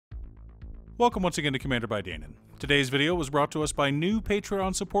Welcome once again to Commander by Danon. Today's video was brought to us by new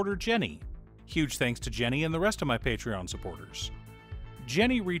Patreon supporter Jenny. Huge thanks to Jenny and the rest of my Patreon supporters.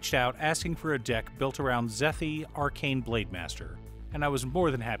 Jenny reached out asking for a deck built around Zethi, Arcane Blademaster, and I was more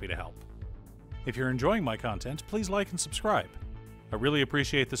than happy to help. If you're enjoying my content, please like and subscribe. I really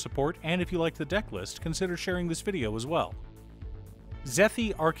appreciate the support, and if you like the deck list, consider sharing this video as well.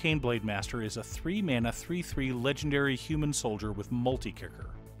 Zethi, Arcane Blademaster is a 3-mana 3/3 legendary human soldier with multi-kicker.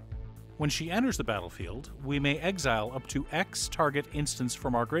 When she enters the battlefield, we may exile up to X target instance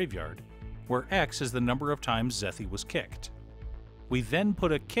from our graveyard, where X is the number of times Zethi was kicked. We then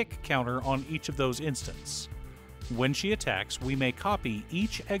put a kick counter on each of those instances. When she attacks, we may copy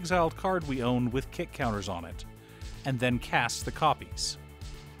each exiled card we own with kick counters on it, and then cast the copies.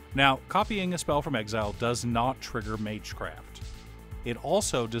 Now, copying a spell from exile does not trigger Magecraft. It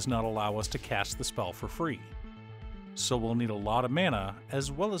also does not allow us to cast the spell for free. So we'll need a lot of mana, as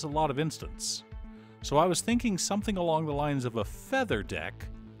well as a lot of instants. So I was thinking something along the lines of a feather deck,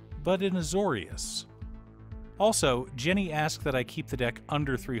 but in Azorius. Also, Jenny asked that I keep the deck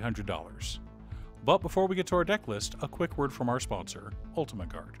under $300. But before we get to our deck list, a quick word from our sponsor, Ultimate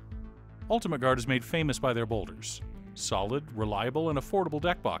Guard. Ultimate Guard is made famous by their boulders. Solid, reliable, and affordable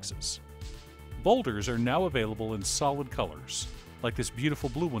deck boxes. Boulders are now available in solid colors, like this beautiful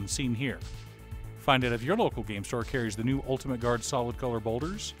blue one seen here. Find out if your local game store carries the new Ultimate Guard solid color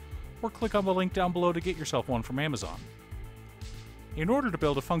boulders, or click on the link down below to get yourself one from Amazon. In order to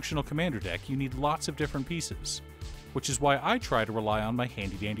build a functional commander deck, you need lots of different pieces, which is why I try to rely on my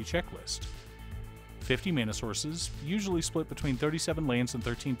handy-dandy checklist. 50 mana sources, usually split between 37 lands and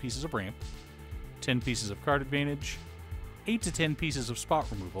 13 pieces of ramp, 10 pieces of card advantage, 8 to 10 pieces of spot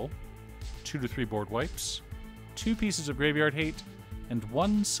removal, 2 to 3 board wipes, 2 pieces of graveyard hate, and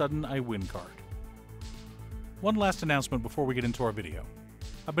 1 sudden I win card. One last announcement before we get into our video.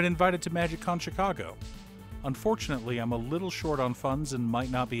 I've been invited to MagicCon Chicago. Unfortunately, I'm a little short on funds and might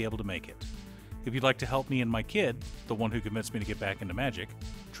not be able to make it. If you'd like to help me and my kid, the one who convinced me to get back into Magic,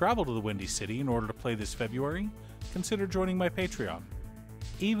 travel to the Windy City in order to play this February, consider joining my Patreon.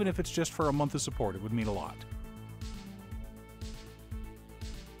 Even if it's just for a month of support, it would mean a lot.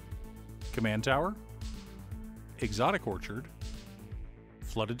 Command Tower, Exotic Orchard,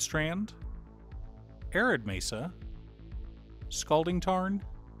 Flooded Strand, Arid Mesa, Scalding Tarn,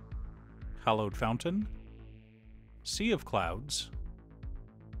 Hallowed Fountain, Sea of Clouds,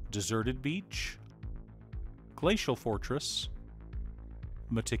 Deserted Beach, Glacial Fortress,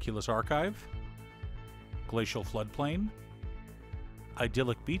 Meticulous Archive, Glacial Floodplain,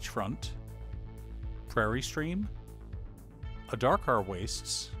 Idyllic Beachfront, Prairie Stream, Adarkar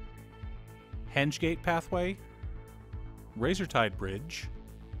Wastes, Hengegate Pathway, Razortide Bridge,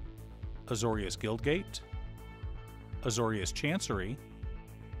 Azorius Guildgate, Azorius Chancery,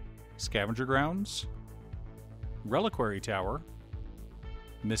 Scavenger Grounds, Reliquary Tower,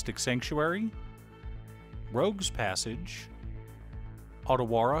 Mystic Sanctuary, Rogue's Passage,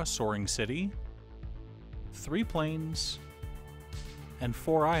 Otawara Soaring City, 3 plains, and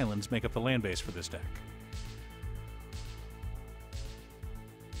 4 islands make up the land base for this deck.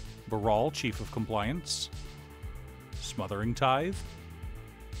 Baral, Chief of Compliance, Smothering Tithe,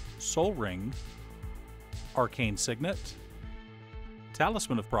 Soul Ring, Arcane Signet,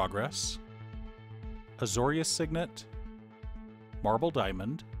 Talisman of Progress, Azorius Signet, Marble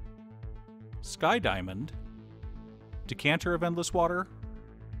Diamond, Sky Diamond, Decanter of Endless Water,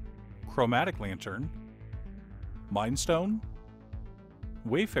 Chromatic Lantern, Mindstone,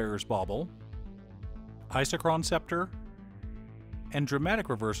 Wayfarer's Bauble, Isochron Scepter, and Dramatic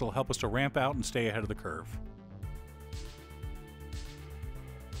Reversal help us to ramp out and stay ahead of the curve.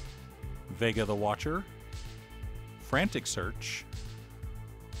 Vega the Watcher, Frantic Search,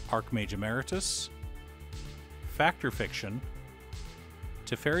 Archmage Emeritus, Factor Fiction,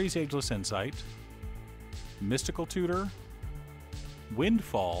 Teferi's Ageless Insight, Mystical Tutor,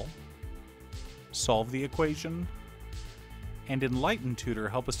 Windfall, Solve the Equation, and Enlightened Tutor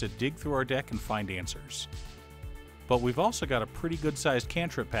help us to dig through our deck and find answers. But we've also got a pretty good-sized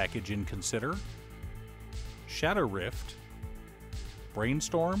cantrip package in Consider, Shadow Rift,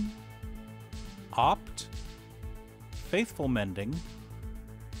 Brainstorm, Opt, Faithful Mending,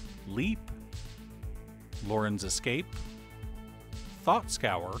 Leap, Lauren's Escape, Thought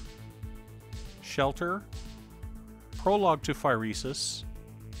Scour, Shelter, Prologue to Phyresis,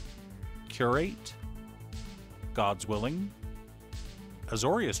 Curate, God's Willing,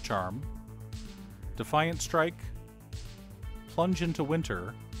 Azorius Charm, Defiant Strike, Plunge into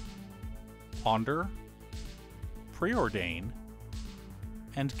Winter, Ponder, Preordain,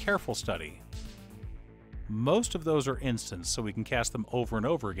 and Careful Study. Most of those are instants, so we can cast them over and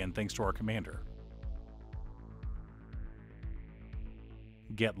over again thanks to our commander.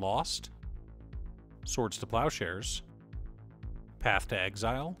 Get Lost, Swords to Plowshares, Path to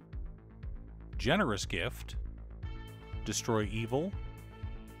Exile, Generous Gift, Destroy Evil,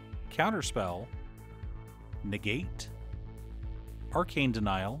 Counterspell, Negate, Arcane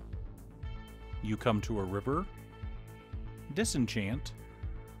Denial, You Come to a River, Disenchant,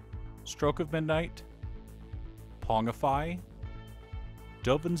 Stroke of Midnight, Pongify,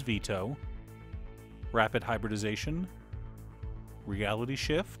 Dovin's Veto, Rapid Hybridization, Reality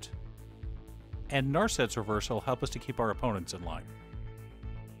Shift, and Narset's Reversal help us to keep our opponents in line.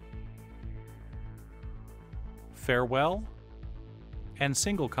 Farewell and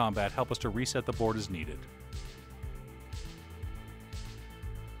Single Combat help us to reset the board as needed.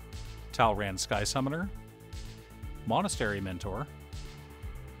 Talran Sky Summoner, Monastery Mentor,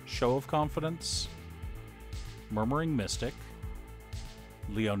 Show of Confidence, Murmuring Mystic,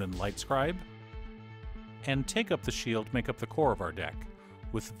 Leonin Lightscribe, and Take Up the Shield make up the core of our deck,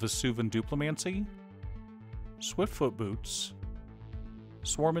 with Vesuvan Duplimancy, Swiftfoot Boots,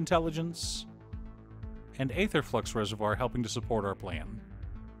 Swarm Intelligence, and Aetherflux Reservoir helping to support our plan.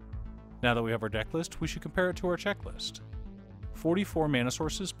 Now that we have our deck list, we should compare it to our checklist. 44 mana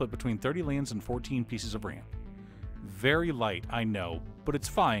sources split between 30 lands and 14 pieces of ramp. Very light, I know, but it's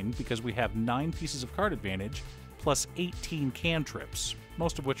fine because we have 9 pieces of card advantage plus 18 cantrips,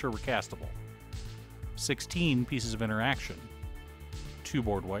 most of which are recastable. 16 pieces of interaction, 2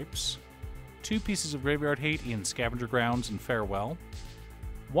 board wipes, 2 pieces of graveyard hate in Scavenger Grounds and Farewell,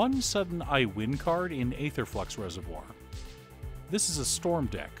 1 sudden I win card in Aetherflux Reservoir. This is a Storm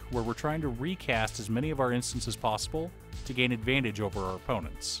deck where we're trying to recast as many of our instances as possible to gain advantage over our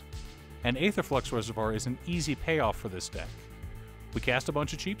opponents. And Aetherflux Reservoir is an easy payoff for this deck. We cast a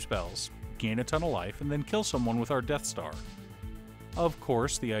bunch of cheap spells, gain a ton of life, and then kill someone with our Death Star. Of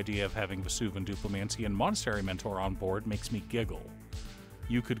course, the idea of having Vesuvan Duplimancy and Monastery Mentor on board makes me giggle.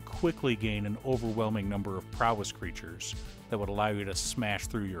 You could quickly gain an overwhelming number of prowess creatures that would allow you to smash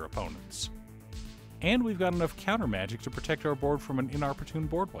through your opponents. And we've got enough counter magic to protect our board from an inopportune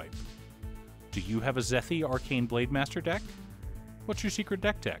board wipe. Do you have a Zethi Arcane Blademaster deck? What's your secret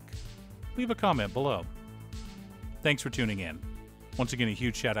deck tech? Leave a comment below. Thanks for tuning in. Once again, a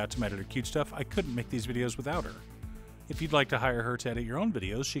huge shout out to my editor cutestuff. I couldn't make these videos without her. If you'd like to hire her to edit your own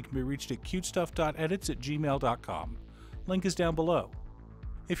videos, she can be reached at cutestuff.edits@gmail.com. Link is down below.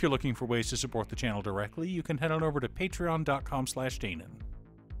 If you're looking for ways to support the channel directly, you can head on over to patreon.com/Danon.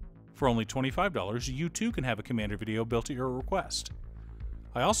 For only $25, you too can have a Commander video built at your request.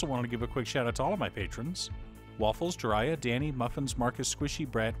 I also want to give a quick shout out to all of my patrons: Waffles, Jiraiya, Danny, Muffins, Marcus, Squishy,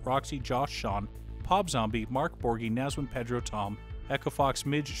 Brett, Roxy, Josh, Sean, Pob Zombie, Mark, Borgie, Nazwin, Pedro, Tom, Echo Fox,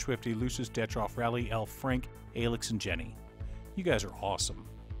 Midge, Swifty, Lucis, Detroff, Rally, Elf, Frank, Alex, and Jenny. You guys are awesome.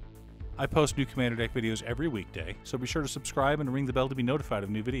 I post new Commander deck videos every weekday, so be sure to subscribe and ring the bell to be notified of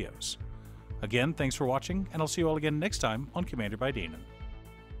new videos. Again, thanks for watching, and I'll see you all again next time on Commander by Danon.